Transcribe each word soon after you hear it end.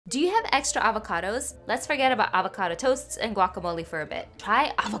Do you have extra avocados? Let's forget about avocado toasts and guacamole for a bit.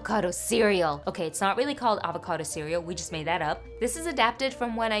 Try avocado cereal. Okay, it's not really called avocado cereal, we just made that up. This is adapted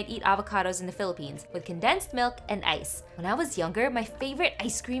from when I'd eat avocados in the Philippines with condensed milk and ice. When I was younger, my favorite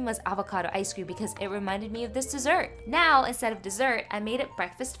ice cream was avocado ice cream because it reminded me of this dessert. Now, instead of dessert, I made it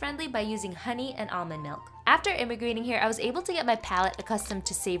breakfast friendly by using honey and almond milk. After immigrating here, I was able to get my palate accustomed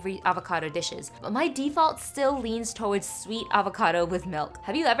to savory avocado dishes, but my default still leans towards sweet avocado with milk.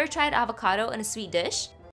 Have you ever tried avocado in a sweet dish?